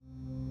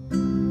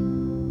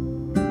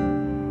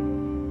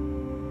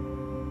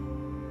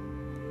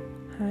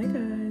Hi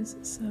guys,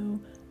 so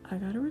I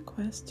got a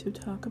request to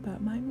talk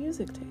about my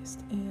music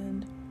taste,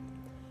 and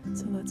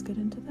so let's get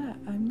into that.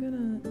 I'm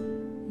gonna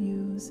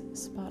use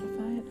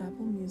Spotify and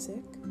Apple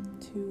Music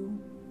to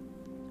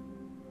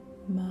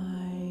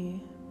my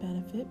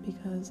benefit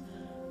because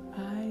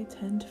I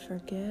tend to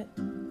forget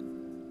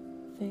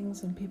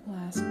things when people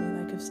ask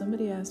me. Like if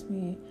somebody asked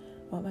me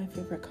what my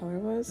favorite color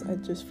was,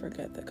 I'd just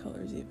forget that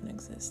colors even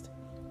exist.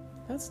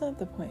 That's not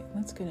the point.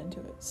 Let's get into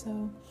it.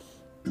 So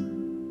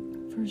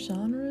for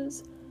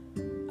genres,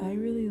 I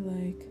really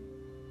like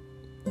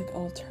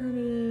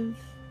alternative,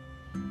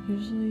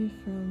 usually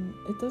from,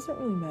 it doesn't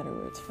really matter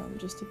where it's from,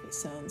 just if it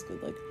sounds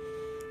good, like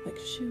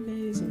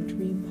shoegaze and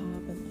dream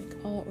pop and like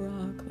alt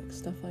rock, like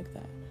stuff like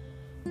that.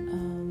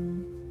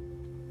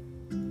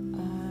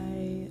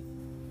 I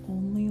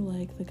only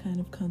like the kind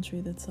of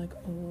country that's like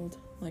old,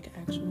 like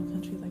actual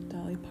country, like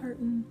Dolly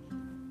Parton.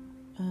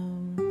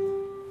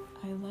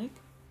 I like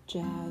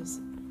jazz,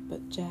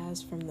 but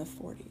jazz from the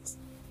 40s.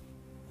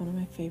 One of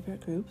my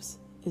favorite groups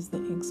is the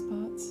Ink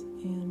Spots,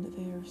 and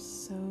they are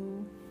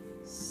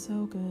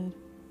so good.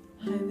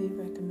 Highly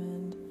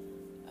recommend.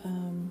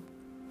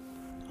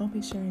 I'll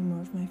be sharing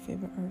more of my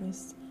favorite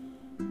artists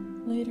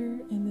later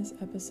in this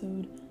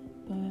episode,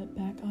 but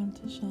back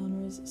onto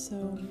genres.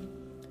 So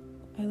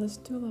I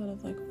listen to a lot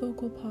of like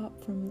vocal pop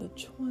from the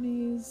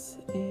 20s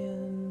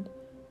and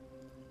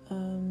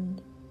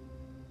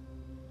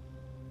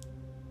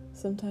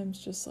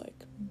sometimes just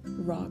like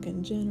rock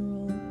in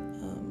general.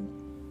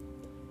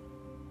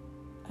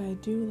 I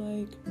do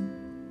like,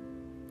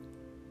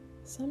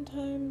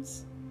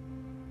 sometimes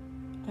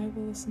I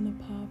will listen to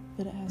pop,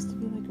 but it has to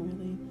be like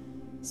really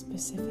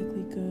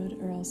specifically good,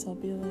 or else I'll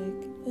be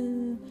like,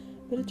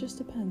 but it just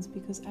depends,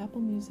 because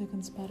Apple Music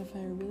and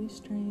Spotify are really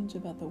strange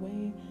about the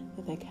way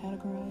that they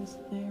categorize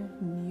their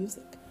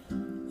music.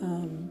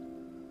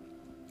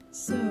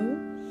 So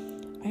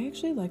I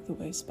actually like the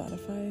way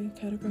Spotify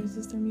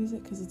categorizes their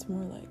music, because it's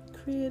more like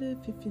creative,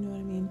 if you know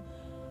what I mean.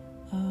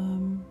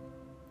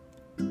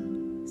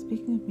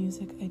 Speaking of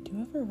music, I do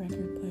have a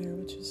record player,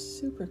 which is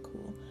super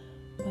cool,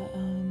 but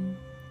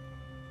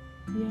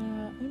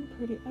yeah,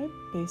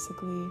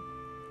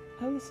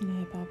 I listen to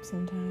hip-hop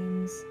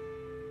sometimes.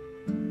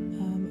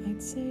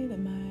 I'd say that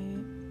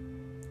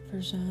for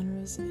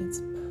genres,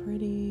 it's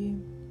pretty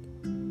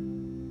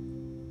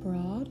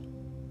broad.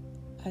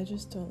 I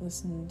just don't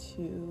listen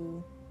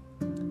to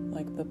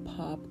like the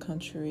pop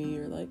country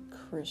or like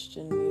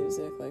Christian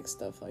music, like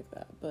stuff like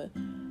that, but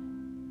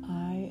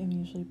I am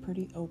usually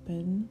pretty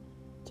open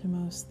to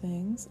most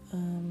things.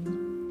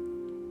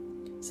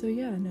 So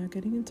yeah, now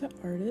getting into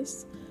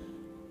artists,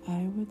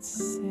 I would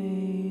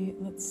say,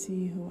 let's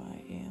see who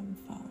I am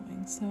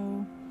following.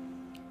 So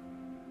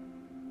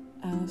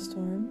Alice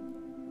Storm,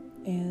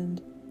 and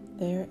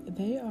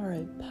they are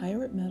a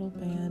pirate metal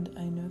band.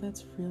 I know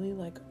that's really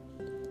like,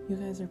 you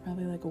guys are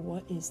probably like,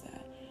 what is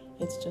that?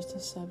 It's just a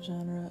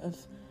subgenre of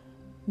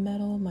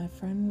metal. My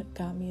friend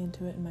got me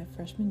into it in my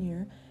freshman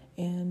year,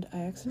 and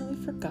I accidentally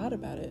forgot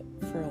about it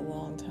for a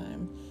long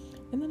time.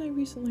 And then I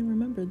recently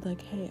remembered,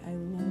 like, hey, I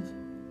love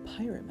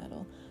pirate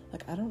metal.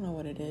 Like, I don't know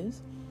what it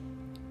is,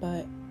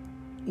 but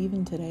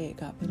even today it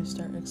got me to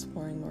start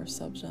exploring more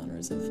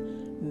subgenres of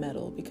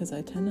metal, because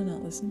I tend to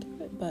not listen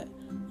to it, but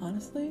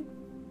honestly,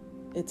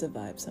 it's a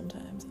vibe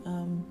sometimes.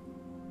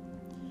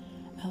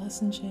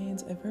 Alice in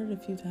Chains, I've heard it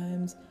a few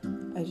times.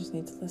 I just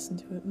need to listen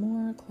to it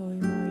more. Chloe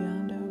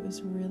Moriando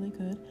is really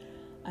good.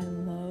 I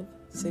love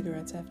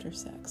Cigarettes After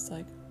Sex.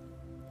 Like,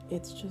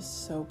 it's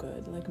just so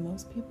good. Like,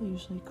 most people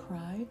usually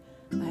cry.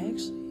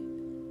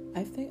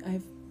 I think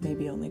I've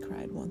maybe only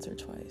cried once or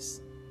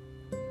twice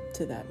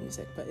to that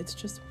music, but it's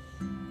just,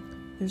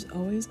 there's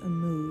always a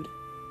mood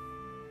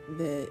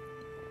that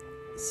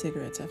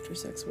Cigarettes After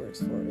Sex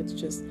works for. It's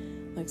just,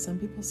 like, some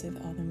people say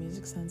that all their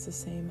music sounds the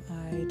same.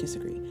 I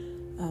disagree.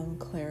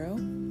 Clairo,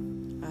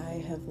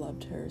 I have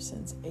loved her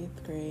since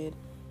 8th grade.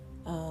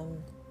 I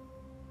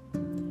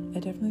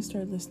definitely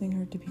started listening to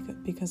her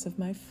because of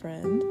my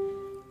friend,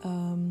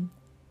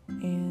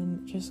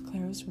 and just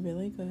Clairo's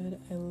really good.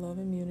 I love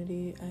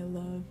Immunity. I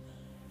love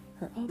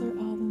her other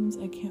albums.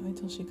 I can't wait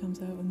till she comes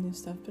out with new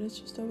stuff, but it's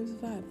just always a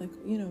vibe. Like,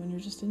 you know, when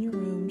you're just in your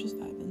room, just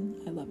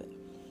vibing. I love it.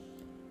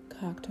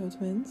 Cocteau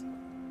Twins.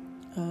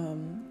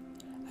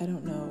 I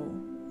don't know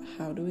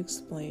how to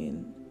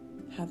explain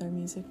how their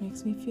music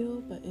makes me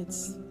feel, but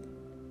it's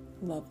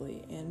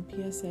lovely. And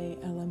PSA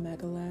Ella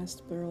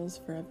Megalast Burls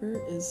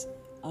Forever is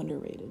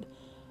underrated.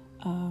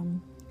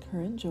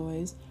 Current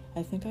Joys,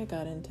 I think I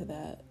got into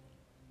that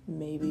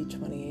maybe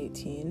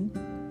 2018,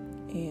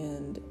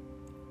 and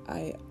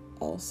I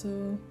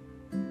also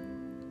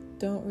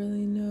don't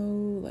really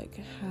know like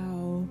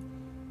how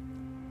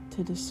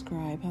to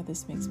describe how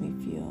this makes me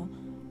feel.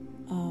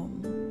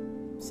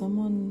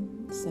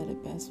 Someone said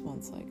it best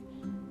once, like,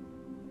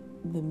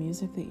 the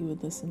music that you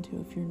would listen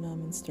to if you're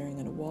numb and staring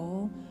at a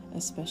wall,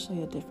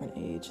 especially a different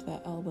age.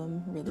 That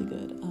album, really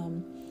good.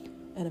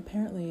 And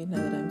apparently, now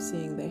that I'm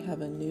seeing, they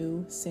have a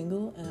new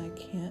single, and I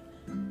can't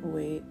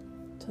wait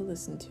to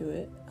listen to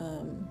it.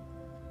 And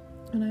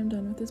I'm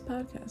done with this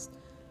podcast.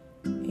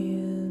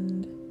 And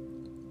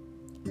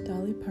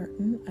Dolly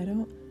Parton. I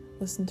don't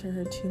listen to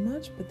her too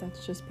much, but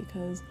that's just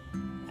because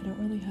I don't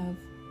really have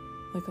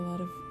like a lot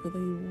of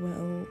really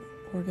well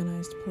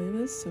organized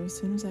playlists. So as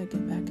soon as I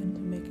get back into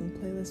making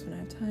playlists when I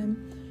have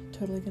time,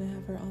 totally gonna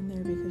have her on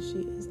there because she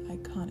is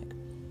iconic.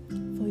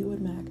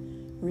 Fleetwood Mac,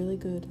 really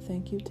good.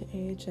 Thank you to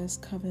AHS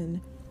Coven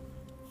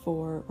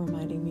for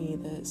reminding me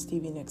that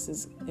Stevie Nicks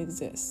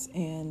exists.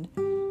 And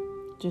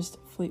just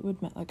Fleetwood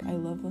Mac, like I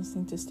love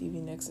listening to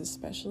Stevie Nicks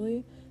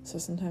especially, so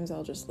sometimes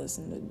I'll just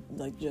listen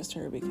to like just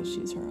her because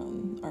she's her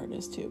own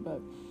artist too, but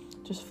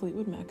just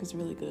Fleetwood Mac is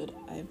really good.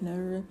 I've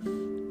never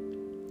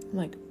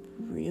like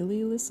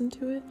really listened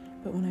to it,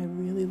 but when I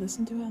really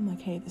listen to it, I'm like,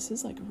 hey, this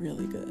is like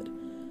really good.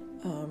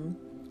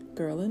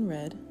 Girl in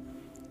Red,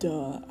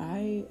 duh,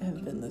 I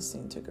have been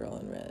listening to Girl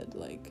in Red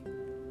like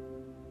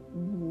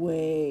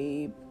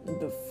way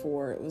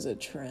before it was a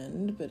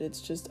trend, but it's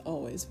just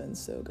always been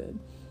so good.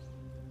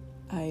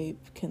 I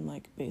can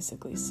like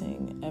basically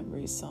sing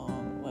every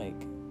song,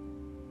 like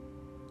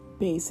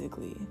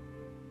basically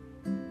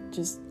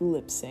just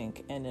lip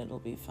sync and it'll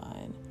be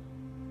fine.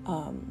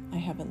 I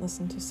haven't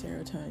listened to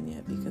Serotonin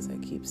yet because I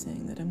keep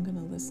saying that I'm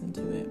gonna listen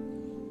to it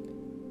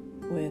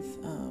with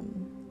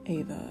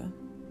Ava.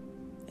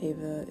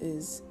 Ava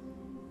is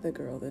the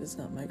girl that is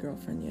not my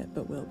girlfriend yet,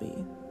 but will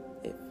be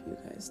if you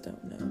guys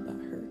don't know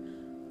about her.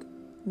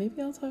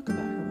 Maybe I'll talk about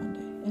her one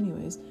day.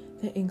 Anyways,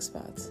 the Ink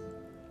Spots,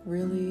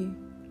 really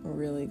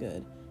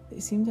good. They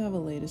seem to have a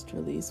latest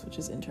release, which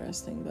is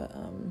interesting, but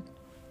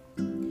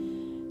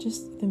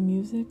just the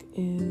music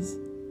is,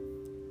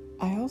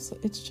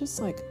 it's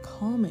just like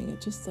calming. It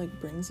just like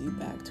brings you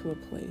back to a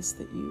place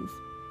that you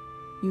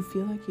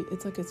feel like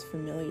it's like it's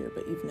familiar,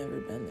 but you've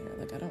never been there.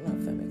 Like, I don't know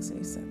if that makes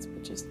any sense,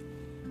 but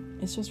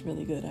it's just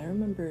really good. I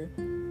remember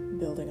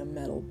building a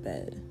metal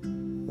bed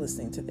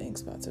listening to the Ink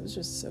Spots. It was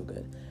just so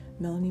good.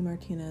 Melanie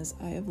Martinez,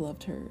 I have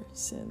loved her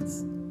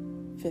since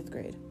 5th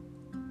grade.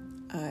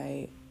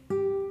 I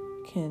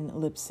can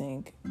lip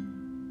sync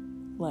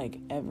like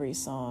every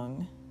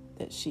song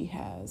that she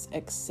has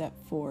except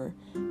for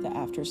the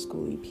After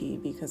School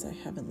EP because I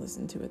haven't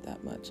listened to it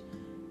that much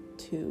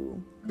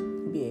to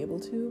be able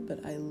to,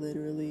 but I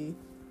literally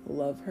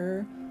love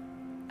her.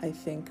 I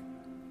think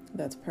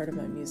that's part of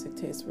my music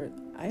taste where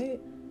I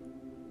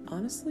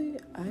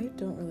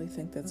don't really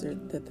think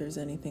that there's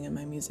anything in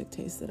my music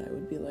taste that I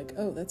would be like,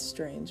 oh, that's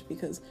strange,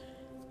 because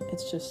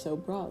it's just so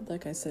broad,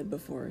 like I said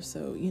before.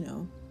 So, you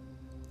know,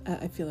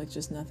 I feel like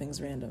just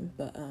nothing's random.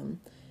 But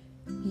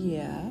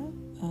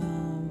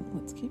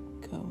let's keep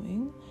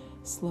going.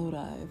 Slow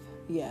Dive,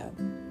 yeah.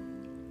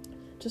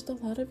 Just a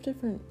lot of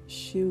different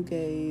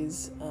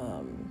shoegaze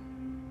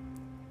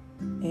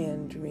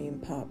and dream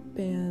pop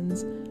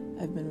bands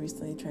I've been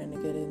recently trying to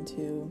get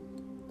into,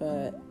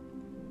 but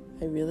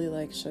I really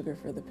like Sugar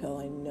for the Pill.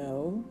 I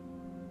know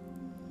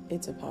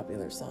it's a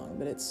popular song,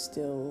 but it's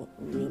still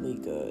really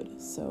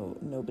good, so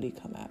nobody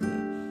come at me.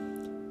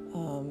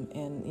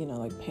 And, you know,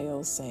 like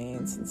Pale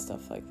Saints and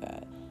stuff like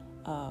that.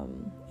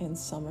 And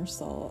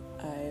Somersault,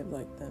 I've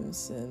liked them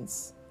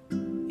since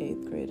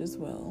 8th grade as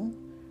well.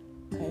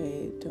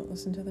 I don't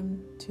listen to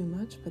them too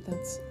much, but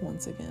that's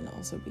once again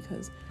also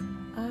because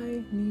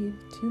I need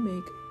to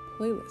make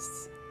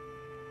playlists.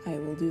 I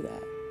will do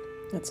that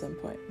at some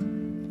point.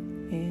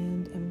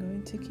 And I'm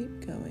going to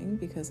keep going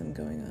because I'm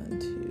going on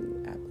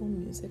to Apple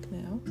Music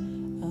now.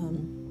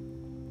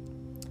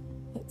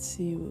 Let's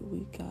see what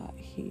we got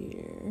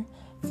here.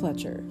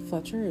 Fletcher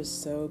is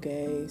so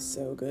gay,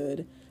 so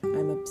good.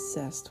 I'm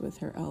obsessed with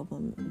her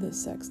album, The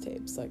Sex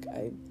Tapes. Like,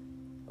 I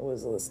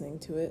was listening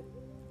to it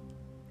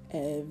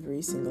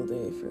every single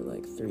day for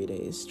like 3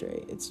 days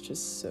straight. It's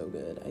just so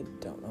good. I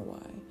don't know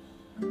why.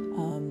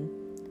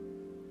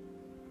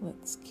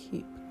 Let's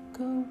keep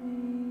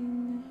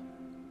going.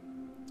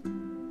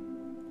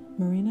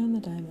 Marina and the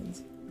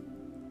Diamonds.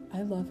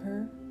 I love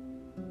her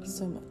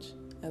so much.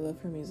 I love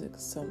her music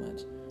so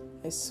much.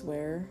 I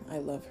swear I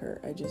love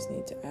her. I just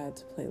need to add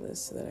to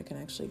playlists so that I can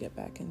actually get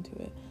back into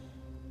it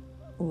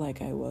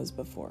like I was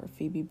before.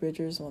 Phoebe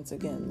Bridgers, once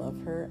again,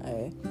 love her.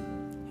 I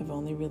have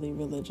only really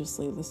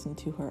religiously listened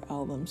to her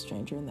album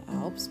Stranger in the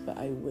Alps, but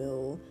I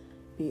will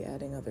be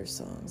adding other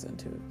songs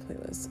onto a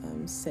playlist.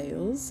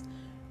 Sales,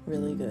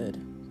 really good.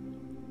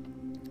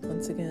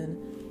 Once again,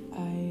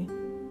 I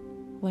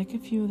like a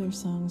few of their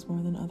songs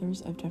more than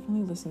others. I've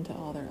definitely listened to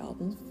all their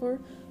albums before.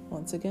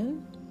 Once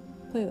again,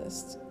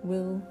 playlists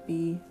will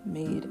be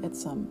made at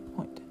some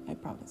point, I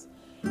promise.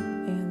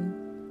 And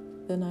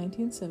the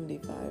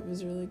 1975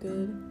 is really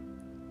good,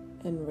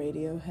 and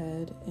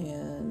Radiohead,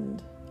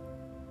 and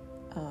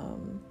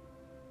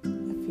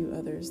a few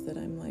others that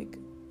I'm like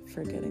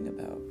forgetting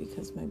about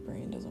because my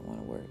brain doesn't want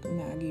to work.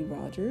 Maggie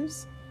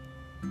Rogers,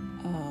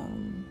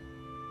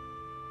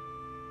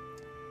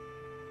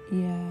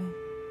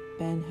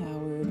 Ben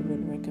Howard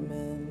would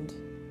recommend,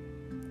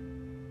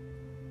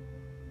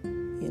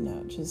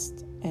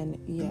 and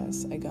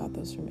yes, I got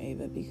those from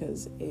Ava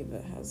because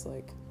Ava has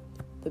like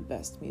the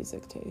best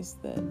music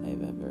taste that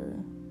I've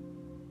ever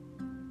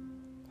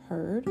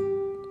heard.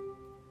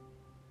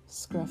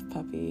 Scruff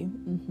Puppy,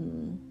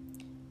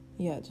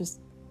 just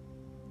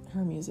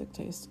her music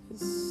taste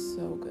is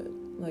so good.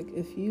 Like,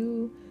 if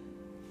you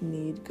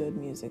need good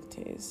music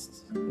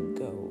taste,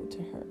 go to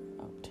her.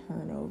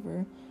 Turn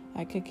over.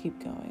 I could keep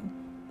going,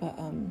 but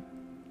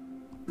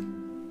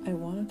I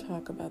want to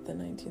talk about the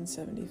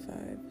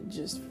 1975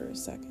 just for a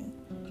second,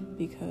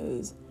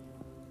 because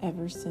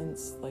ever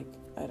since, like,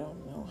 I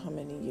don't know how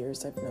many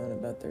years I've known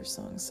about their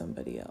song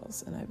Somebody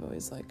Else, and I've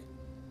always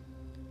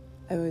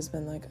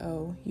been like,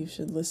 oh, you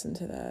should listen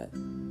to that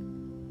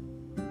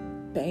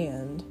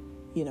band,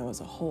 you know,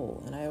 as a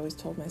whole. And I always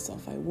told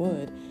myself I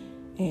would,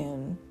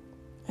 and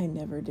I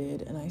never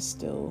did. And I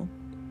still,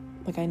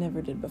 like, I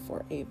never did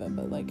before Ava,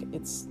 but like,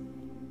 it's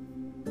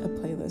a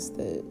playlist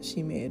that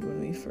she made when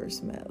we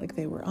first met. Like,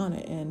 they were on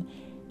it, and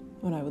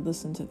when I would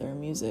listen to their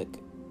music,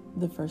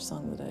 the first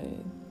song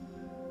that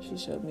she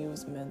showed me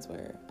was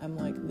Menswear. I'm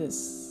like,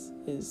 this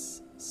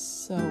is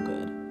so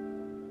good.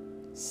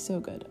 So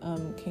good.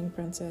 King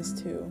Princess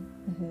too.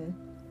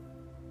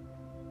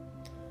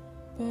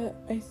 But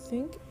I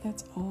think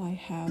that's all I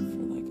have for,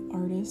 like,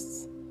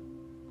 artists.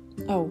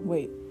 Oh,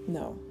 wait,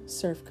 no.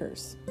 Surf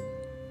Curse.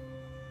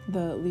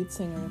 The lead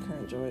singer in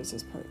Current Joys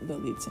is the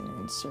lead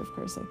singer in Surf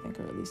Curse, I think,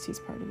 or at least he's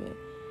part of it.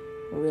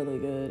 Really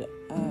good.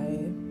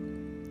 I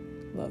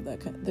love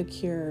that. The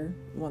Cure,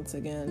 once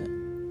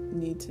again,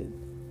 need to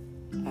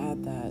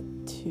add that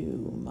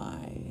to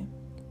my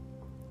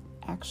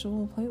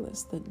actual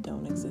playlists that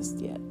don't exist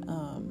yet.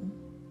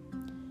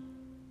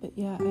 But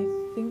yeah, I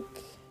think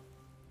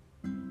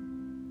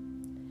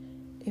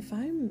if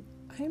I'm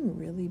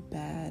really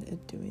bad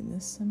at doing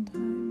this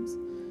sometimes.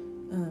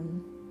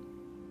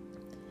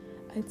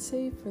 I'd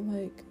say for,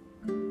 like,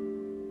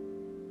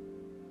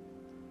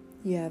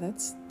 yeah,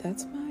 that's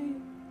my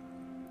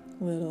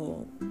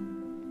little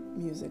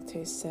music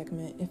taste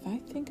segment. If I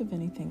think of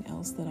anything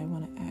else that I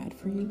want to add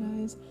for you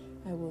guys,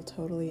 I will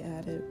totally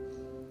add it.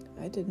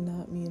 I did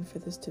not mean for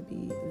this to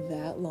be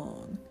that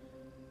long.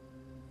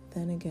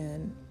 Then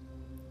again,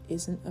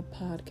 isn't a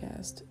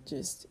podcast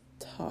just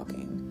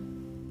talking?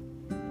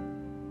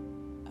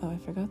 Oh, I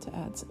forgot to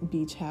add some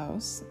Beach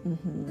House.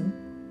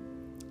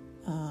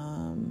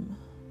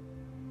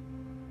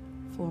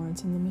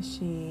 Florence and the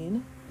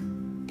Machine,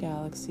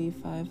 Galaxy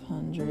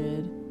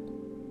 500.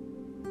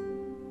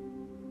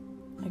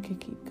 I could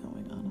keep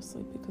going,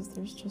 honestly, because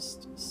there's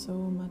just so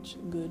much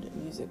good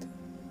music.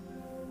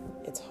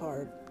 It's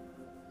hard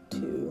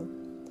to,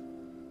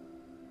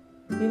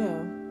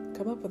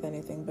 come up with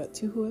anything. But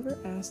to whoever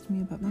asked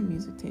me about my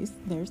music taste,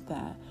 there's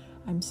that.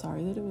 I'm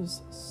sorry that it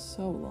was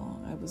so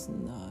long. I was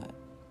not.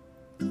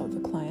 Oh,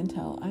 the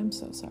clientele. I'm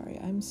so sorry.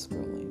 I'm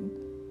scrolling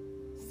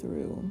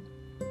through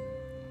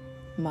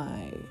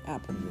my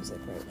Apple Music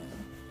right now.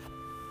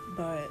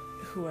 But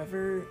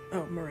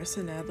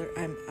Marissa Nadler,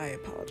 I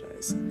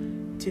apologize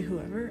to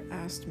whoever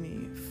asked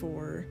me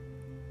for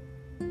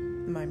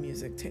my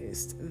music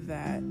taste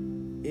that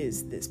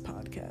is this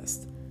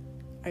podcast.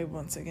 I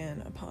once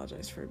again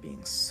apologize for it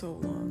being so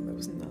long. That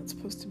was not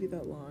supposed to be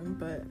that long,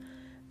 but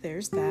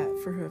there's that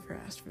for whoever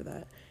asked for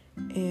that.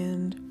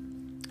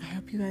 And I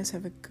hope you guys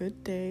have a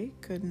good day,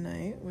 good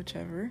night,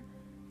 whichever.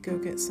 Go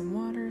get some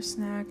water,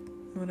 snack,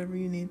 whatever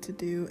you need to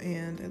do,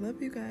 and I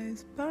love you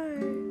guys.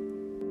 Bye!